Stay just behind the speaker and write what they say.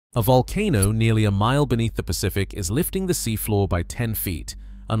A volcano nearly a mile beneath the Pacific is lifting the seafloor by 10 feet,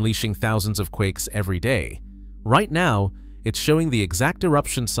 unleashing thousands of quakes every day. Right now, it's showing the exact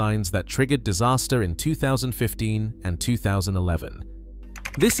eruption signs that triggered disaster in 2015 and 2011.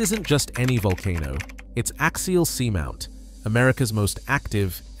 This isn't just any volcano, it's Axial Seamount, America's most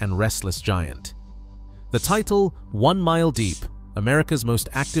active and restless giant. The title, 1 Mile Deep, America's most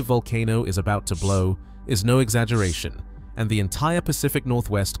active volcano is about to blow, is no exaggeration, and the entire Pacific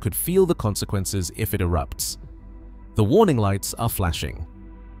Northwest could feel the consequences if it erupts. The warning lights are flashing.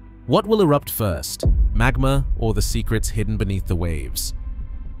 What will erupt first, magma or the secrets hidden beneath the waves?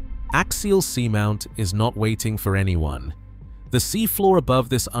 Axial Seamount is not waiting for anyone. The seafloor above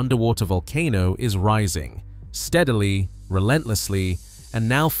this underwater volcano is rising, steadily, relentlessly, and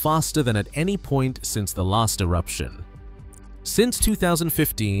now faster than at any point since the last eruption. Since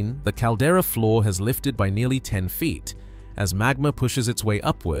 2015, the caldera floor has lifted by nearly 10 feet, as magma pushes its way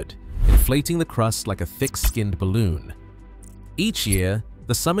upward, inflating the crust like a thick-skinned balloon. Each year,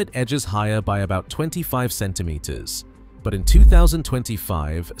 the summit edges higher by about 25 centimeters, but in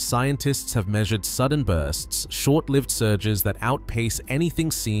 2025, scientists have measured sudden bursts, short-lived surges that outpace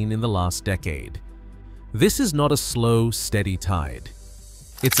anything seen in the last decade. This is not a slow, steady tide.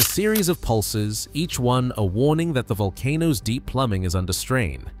 It's a series of pulses, each one a warning that the volcano's deep plumbing is under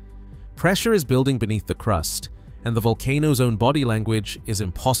strain. Pressure is building beneath the crust, and the volcano's own body language is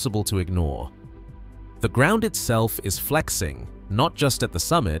impossible to ignore. The ground itself is flexing, not just at the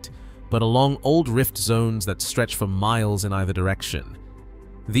summit, but along old rift zones that stretch for miles in either direction.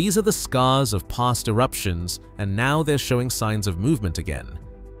 These are the scars of past eruptions, and now they're showing signs of movement again.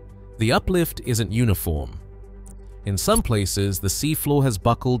 The uplift isn't uniform. In some places, the seafloor has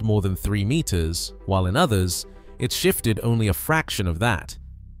buckled more than 3 meters, while in others, it's shifted only a fraction of that.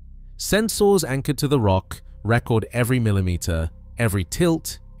 Sensors anchored to the rock record every millimeter, every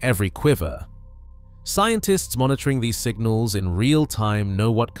tilt, every quiver. Scientists monitoring these signals in real time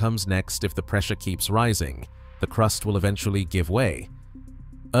know what comes next if the pressure keeps rising. The crust will eventually give way.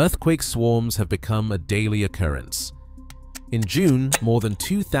 Earthquake swarms have become a daily occurrence. In June, more than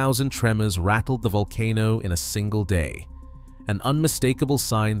 2,000 tremors rattled the volcano in a single day, an unmistakable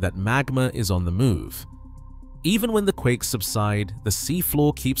sign that magma is on the move. Even when the quakes subside, the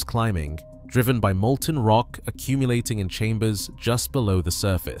seafloor keeps climbing, driven by molten rock accumulating in chambers just below the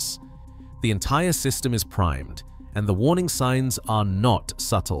surface. The entire system is primed, and the warning signs are not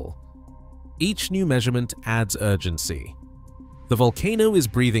subtle. Each new measurement adds urgency. The volcano is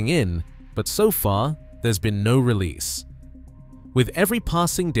breathing in, but so far, there's been no release. With every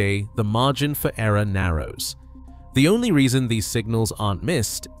passing day, the margin for error narrows. The only reason these signals aren't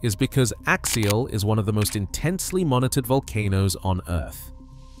missed is because Axial is one of the most intensely monitored volcanoes on Earth.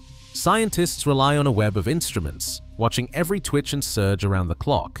 Scientists rely on a web of instruments, watching every twitch and surge around the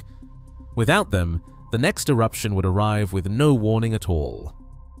clock. Without them, the next eruption would arrive with no warning at all.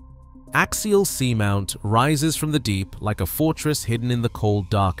 Axial Seamount rises from the deep like a fortress hidden in the cold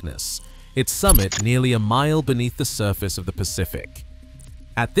darkness, its summit nearly a mile beneath the surface of the Pacific.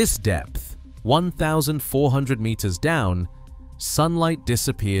 At this depth, 1,400 meters down, sunlight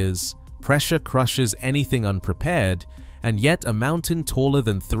disappears, pressure crushes anything unprepared, and yet a mountain taller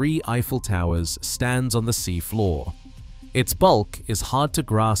than 3 Eiffel Towers stands on the sea floor. Its bulk is hard to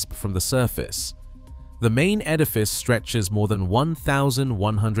grasp from the surface. The main edifice stretches more than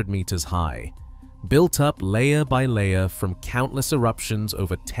 1,100 meters high, built up layer by layer from countless eruptions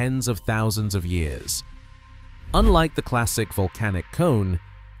over tens of thousands of years. Unlike the classic volcanic cone,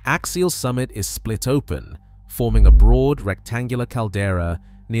 Axial Summit is split open, forming a broad rectangular caldera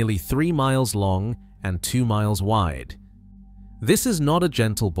nearly 3 miles long and 2 miles wide. This is not a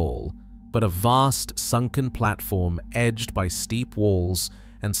gentle ball, but a vast sunken platform edged by steep walls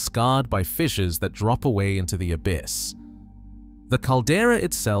and scarred by fissures that drop away into the abyss. The caldera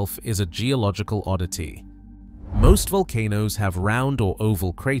itself is a geological oddity. Most volcanoes have round or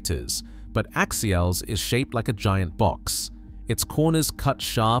oval craters, but Axial's is shaped like a giant box, its corners cut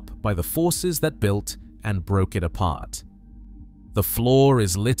sharp by the forces that built and broke it apart. The floor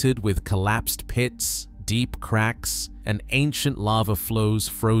is littered with collapsed pits, deep cracks, and ancient lava flows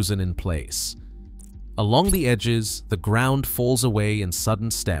frozen in place. Along the edges, the ground falls away in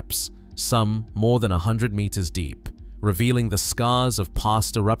sudden steps, some more than 100 meters deep, revealing the scars of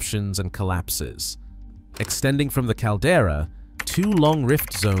past eruptions and collapses. Extending from the caldera, 2 long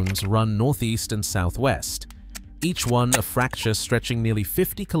rift zones run northeast and southwest, each one a fracture stretching nearly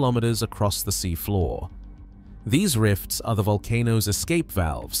 50 kilometers across the sea floor. These rifts are the volcano's escape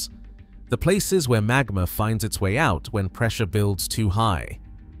valves, the places where magma finds its way out when pressure builds too high.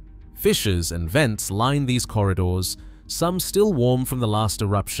 Fissures and vents line these corridors, some still warm from the last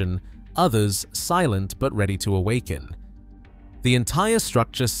eruption, others silent but ready to awaken. The entire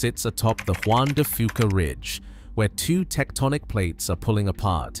structure sits atop the Juan de Fuca Ridge, where two tectonic plates are pulling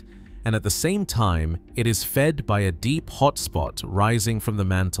apart, and at the same time, it is fed by a deep hotspot rising from the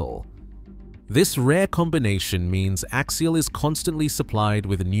mantle. This rare combination means Axial is constantly supplied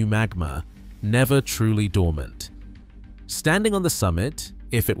with new magma, never truly dormant. Standing on the summit,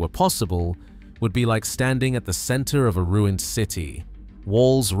 if it were possible, would be like standing at the center of a ruined city,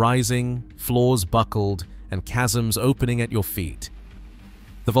 walls rising, floors buckled, and chasms opening at your feet.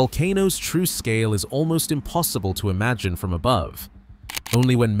 The volcano's true scale is almost impossible to imagine from above.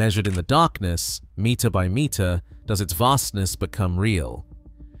 Only when measured in the darkness, meter by meter, does its vastness become real.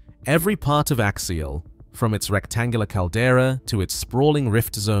 Every part of Axial, from its rectangular caldera to its sprawling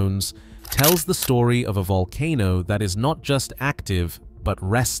rift zones, tells the story of a volcano that is not just active, but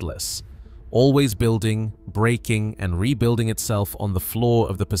restless, always building, breaking, and rebuilding itself on the floor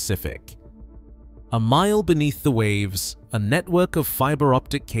of the Pacific. A mile beneath the waves, a network of fiber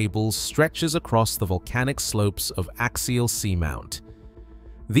optic cables stretches across the volcanic slopes of Axial Seamount.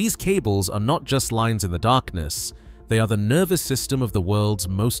 These cables are not just lines in the darkness, they are the nervous system of the world's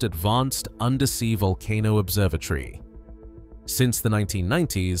most advanced undersea volcano observatory. Since the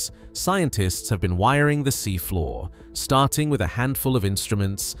 1990s, scientists have been wiring the seafloor, starting with a handful of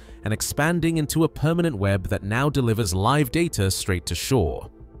instruments and expanding into a permanent web that now delivers live data straight to shore.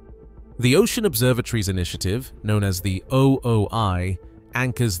 The Ocean Observatories Initiative, known as the OOI,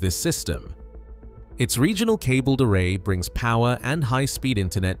 anchors this system. Its regional cabled array brings power and high-speed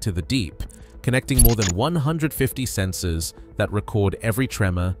internet to the deep, connecting more than 150 sensors that record every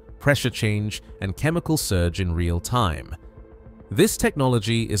tremor, pressure change, and chemical surge in real time. This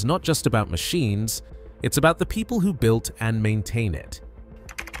technology is not just about machines, it's about the people who built and maintain it.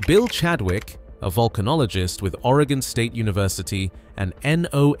 Bill Chadwick, a volcanologist with Oregon State University and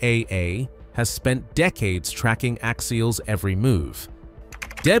NOAA, has spent decades tracking Axial's every move.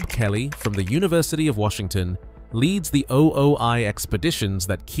 Deb Kelly from the University of Washington leads the OOI expeditions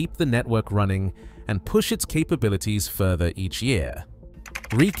that keep the network running and push its capabilities further each year.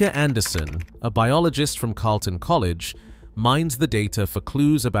 Rika Anderson, a biologist from Carleton College, mines the data for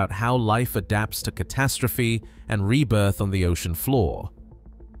clues about how life adapts to catastrophe and rebirth on the ocean floor.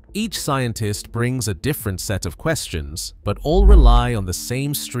 Each scientist brings a different set of questions, but all rely on the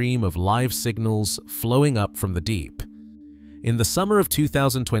same stream of live signals flowing up from the deep. In the summer of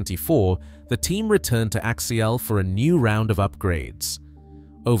 2024, the team returned to Axial for a new round of upgrades.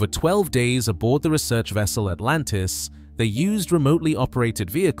 Over 12 days aboard the research vessel Atlantis, they used remotely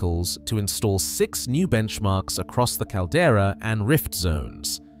operated vehicles to install 6 new benchmarks across the caldera and rift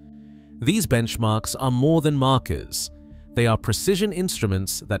zones. These benchmarks are more than markers. They are precision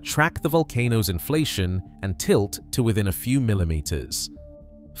instruments that track the volcano's inflation and tilt to within a few millimeters.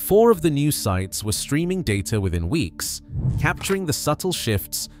 4 of the new sites were streaming data within weeks, capturing the subtle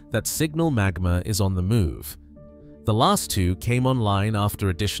shifts that signal magma is on the move. The last 2 came online after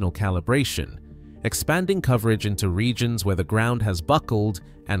additional calibration, expanding coverage into regions where the ground has buckled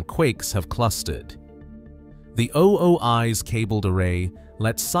and quakes have clustered. The OOI's cabled array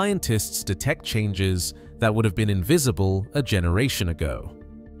lets scientists detect changes that would have been invisible a generation ago.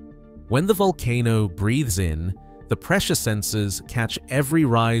 When the volcano breathes in, the pressure sensors catch every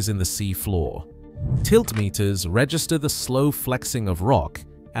rise in the sea floor. Tilt meters register the slow flexing of rock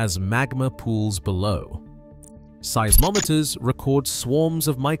as magma pools below. Seismometers record swarms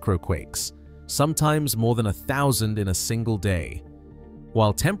of microquakes, sometimes more than 1,000 in a single day,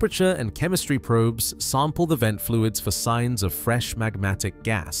 while temperature and chemistry probes sample the vent fluids for signs of fresh magmatic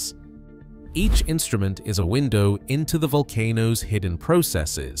gas. Each instrument is a window into the volcano's hidden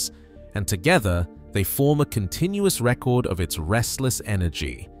processes, and together they form a continuous record of its restless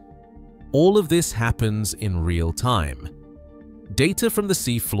energy. All of this happens in real time. Data from the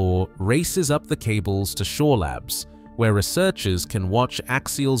seafloor races up the cables to shore labs, where researchers can watch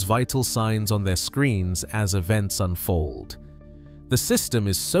Axial's vital signs on their screens as events unfold. The system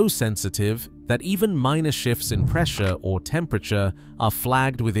is so sensitive that even minor shifts in pressure or temperature are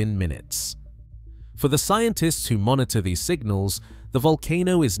flagged within minutes. For the scientists who monitor these signals, the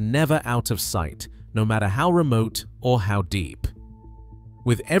volcano is never out of sight, no matter how remote or how deep.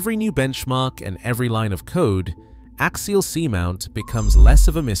 With every new benchmark and every line of code, Axial Seamount becomes less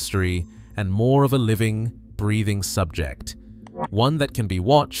of a mystery and more of a living, breathing subject, one that can be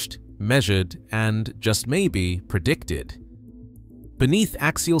watched, measured, and, just maybe, predicted. Beneath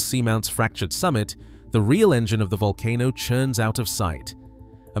Axial Seamount's fractured summit, the real engine of the volcano churns out of sight.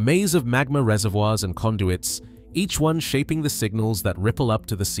 A maze of magma reservoirs and conduits, each one shaping the signals that ripple up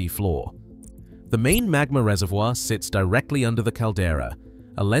to the seafloor. The main magma reservoir sits directly under the caldera,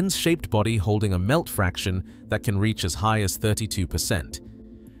 a lens-shaped body holding a melt fraction that can reach as high as 32%.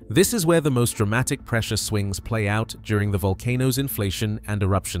 This is where the most dramatic pressure swings play out during the volcano's inflation and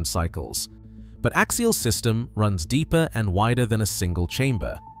eruption cycles. But Axial system runs deeper and wider than a single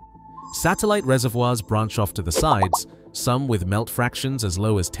chamber. Satellite reservoirs branch off to the sides, some with melt fractions as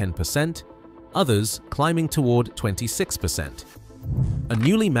low as 10%, others climbing toward 26%. A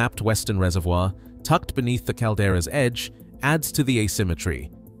newly mapped western reservoir, tucked beneath the caldera's edge, adds to the asymmetry.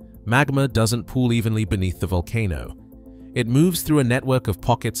 Magma doesn't pool evenly beneath the volcano. It moves through a network of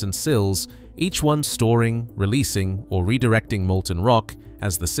pockets and sills, each one storing, releasing, or redirecting molten rock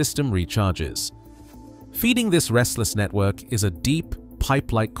as the system recharges. Feeding this restless network is a deep,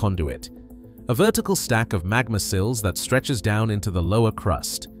 pipe-like conduit, a vertical stack of magma sills that stretches down into the lower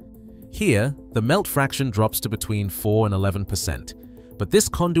crust. Here, the melt fraction drops to between 4 and 11%, but this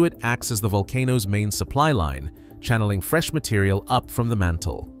conduit acts as the volcano's main supply line, channeling fresh material up from the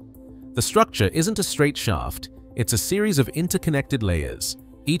mantle. The structure isn't a straight shaft, it's a series of interconnected layers,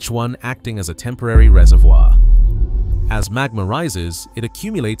 each one acting as a temporary reservoir. As magma rises, it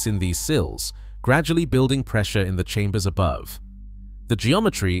accumulates in these sills, gradually building pressure in the chambers above. The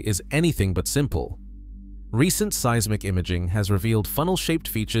geometry is anything but simple. Recent seismic imaging has revealed funnel-shaped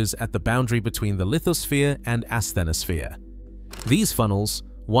features at the boundary between the lithosphere and asthenosphere. These funnels,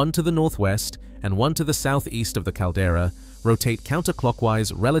 one to the northwest and one to the southeast of the caldera, rotate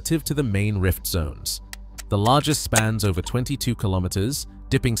counterclockwise relative to the main rift zones. The largest spans over 22 kilometers,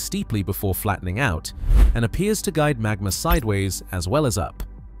 dipping steeply before flattening out, and appears to guide magma sideways as well as up.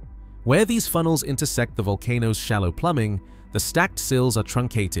 Where these funnels intersect the volcano's shallow plumbing, the stacked sills are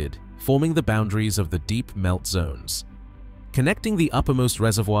truncated, forming the boundaries of the deep melt zones. Connecting the uppermost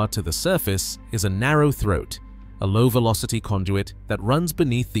reservoir to the surface is a narrow throat, a low-velocity conduit that runs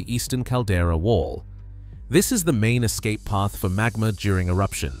beneath the eastern caldera wall. This is the main escape path for magma during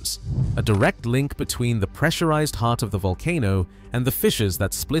eruptions, a direct link between the pressurized heart of the volcano and the fissures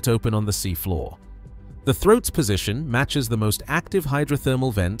that split open on the seafloor. The throat's position matches the most active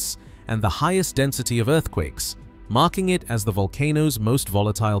hydrothermal vents and the highest density of earthquakes, marking it as the volcano's most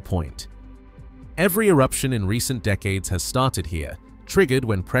volatile point. Every eruption in recent decades has started here, triggered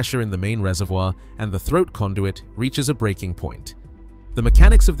when pressure in the main reservoir and the throat conduit reaches a breaking point. The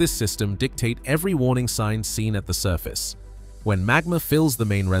mechanics of this system dictate every warning sign seen at the surface. When magma fills the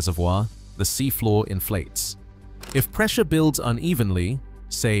main reservoir, the seafloor inflates. If pressure builds unevenly,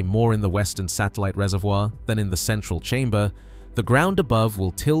 say more in the western satellite reservoir than in the central chamber, the ground above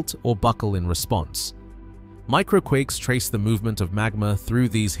will tilt or buckle in response. Microquakes trace the movement of magma through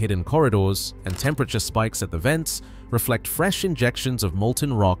these hidden corridors, and temperature spikes at the vents reflect fresh injections of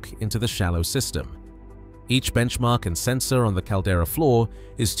molten rock into the shallow system. Each benchmark and sensor on the caldera floor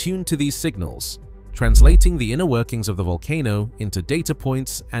is tuned to these signals, translating the inner workings of the volcano into data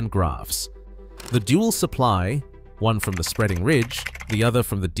points and graphs. The dual supply, one from the spreading ridge, the other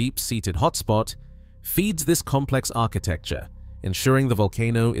from the deep-seated hotspot, feeds this complex architecture, ensuring the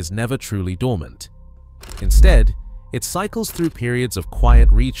volcano is never truly dormant. Instead, it cycles through periods of quiet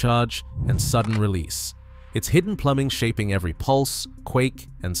recharge and sudden release, its hidden plumbing shaping every pulse, quake,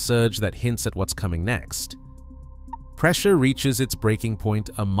 and surge that hints at what's coming next. Pressure reaches its breaking point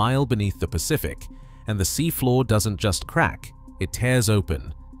a mile beneath the Pacific, and the seafloor doesn't just crack, it tears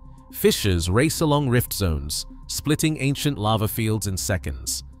open. Fissures race along rift zones, splitting ancient lava fields in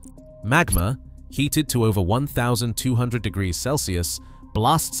seconds. Magma, heated to over 1,200 degrees Celsius,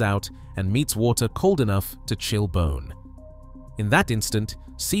 blasts out and meets water cold enough to chill bone. In that instant,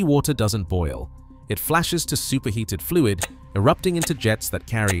 seawater doesn't boil. It flashes to superheated fluid, erupting into jets that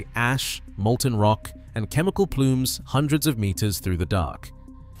carry ash, molten rock, and chemical plumes hundreds of meters through the dark.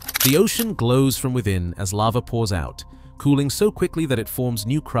 The ocean glows from within as lava pours out, cooling so quickly that it forms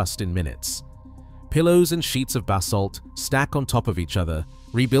new crust in minutes. Pillows and sheets of basalt stack on top of each other,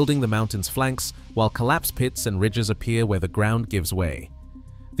 rebuilding the mountain's flanks, while collapse pits and ridges appear where the ground gives way.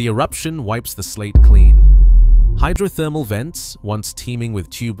 The eruption wipes the slate clean. Hydrothermal vents, once teeming with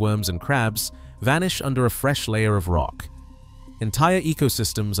tube worms and crabs, vanish under a fresh layer of rock. Entire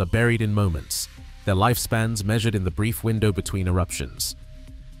ecosystems are buried in moments, their lifespans measured in the brief window between eruptions.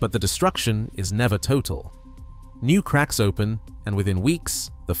 But the destruction is never total. New cracks open, and within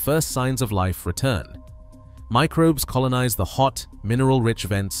weeks, the first signs of life return. Microbes colonize the hot, mineral-rich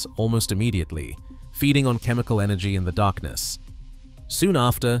vents almost immediately, feeding on chemical energy in the darkness. Soon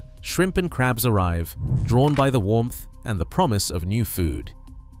after, shrimp and crabs arrive, drawn by the warmth and the promise of new food.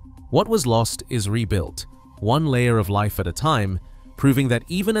 What was lost is rebuilt, one layer of life at a time, proving that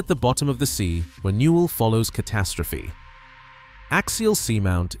even at the bottom of the sea, renewal follows catastrophe. Axial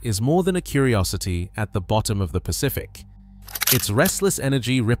Seamount is more than a curiosity at the bottom of the Pacific. Its restless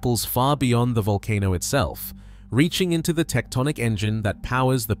energy ripples far beyond the volcano itself, reaching into the tectonic engine that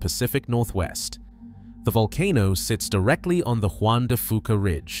powers the Pacific Northwest. The volcano sits directly on the Juan de Fuca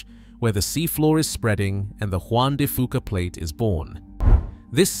Ridge, where the seafloor is spreading and the Juan de Fuca Plate is born.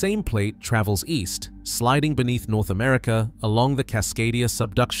 This same plate travels east, sliding beneath North America along the Cascadia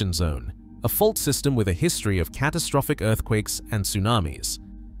subduction zone, a fault system with a history of catastrophic earthquakes and tsunamis.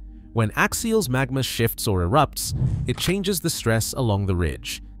 When axial's magma shifts or erupts, it changes the stress along the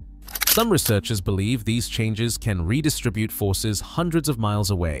ridge. Some researchers believe these changes can redistribute forces hundreds of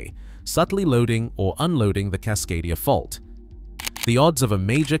miles away, subtly loading or unloading the Cascadia fault. The odds of a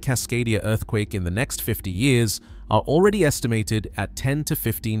major Cascadia earthquake in the next 50 years are already estimated at 10 to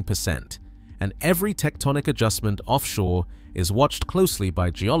 15%, and every tectonic adjustment offshore is watched closely by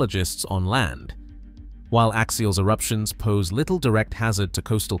geologists on land. While axial's eruptions pose little direct hazard to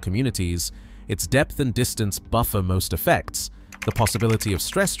coastal communities, its depth and distance buffer most effects. The possibility of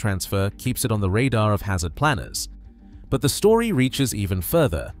stress transfer keeps it on the radar of hazard planners. But the story reaches even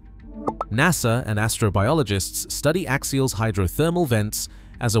further. NASA and astrobiologists study axial's hydrothermal vents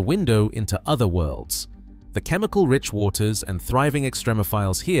as a window into other worlds. The chemical-rich waters and thriving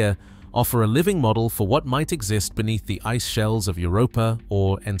extremophiles here offer a living model for what might exist beneath the ice shells of Europa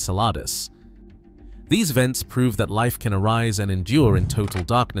or Enceladus. These vents prove that life can arise and endure in total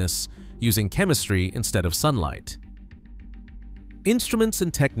darkness, using chemistry instead of sunlight. Instruments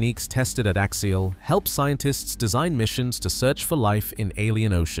and techniques tested at Axial help scientists design missions to search for life in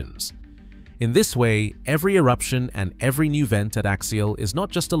alien oceans. In this way, every eruption and every new vent at Axial is not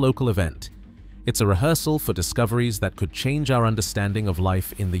just a local event. It's a rehearsal for discoveries that could change our understanding of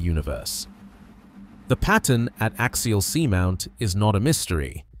life in the universe. The pattern at Axial Seamount is not a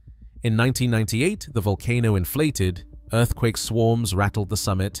mystery. In 1998, the volcano inflated, earthquake swarms rattled the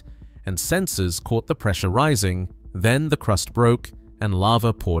summit, and sensors caught the pressure rising. Then the crust broke and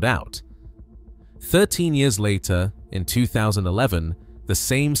lava poured out. 13 years later, in 2011, the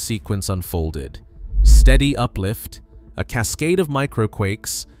same sequence unfolded. Steady uplift, a cascade of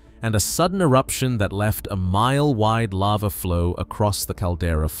microquakes, and a sudden eruption that left a mile-wide lava flow across the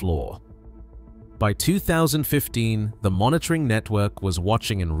caldera floor. By 2015, the monitoring network was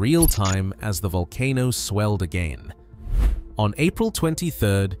watching in real time as the volcano swelled again. On April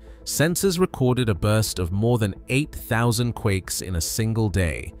 23rd, sensors recorded a burst of more than 8,000 quakes in a single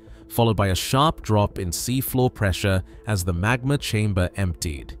day, followed by a sharp drop in seafloor pressure as the magma chamber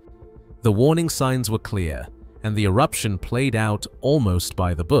emptied. The warning signs were clear, and the eruption played out almost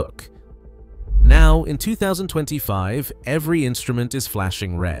by the book. Now, in 2025, every instrument is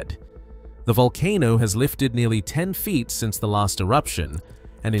flashing red. The volcano has lifted nearly 10 feet since the last eruption,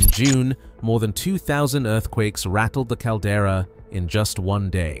 and in June, more than 2,000 earthquakes rattled the caldera in just one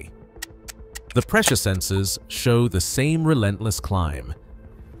day. The pressure sensors show the same relentless climb.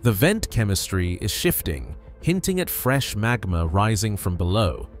 The vent chemistry is shifting, hinting at fresh magma rising from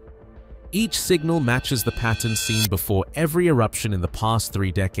below. Each signal matches the pattern seen before every eruption in the past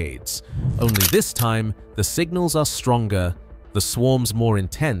 3 decades. Only this time, the signals are stronger, the swarms more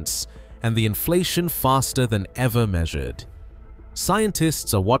intense, and the inflation faster than ever measured.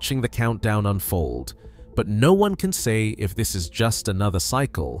 Scientists are watching the countdown unfold, but no one can say if this is just another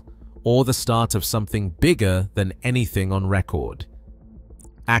cycle or the start of something bigger than anything on record.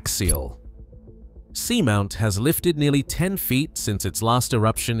 Axial Seamount has lifted nearly 10 feet since its last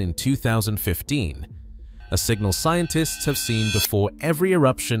eruption in 2015, a signal scientists have seen before every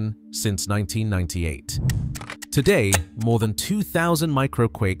eruption since 1998. Today, more than 2,000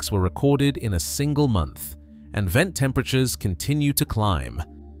 microquakes were recorded in a single month, and vent temperatures continue to climb.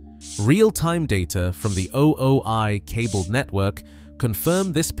 Real-time data from the OOI cabled network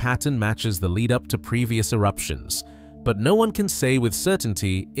confirm this pattern matches the lead-up to previous eruptions, but no one can say with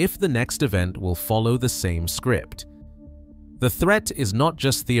certainty if the next event will follow the same script. The threat is not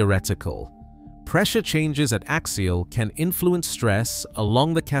just theoretical. Pressure changes at Axial can influence stress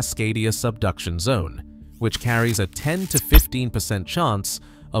along the Cascadia subduction zone, which carries a 10 to 15% chance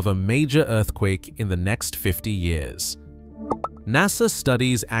of a major earthquake in the next 50 years. NASA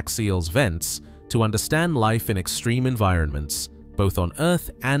studies Axial's vents to understand life in extreme environments, both on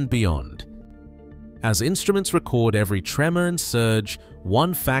Earth and beyond. As instruments record every tremor and surge,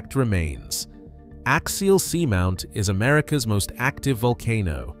 one fact remains. Axial Seamount is America's most active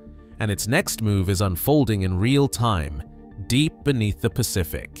volcano, and its next move is unfolding in real time, deep beneath the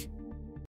Pacific.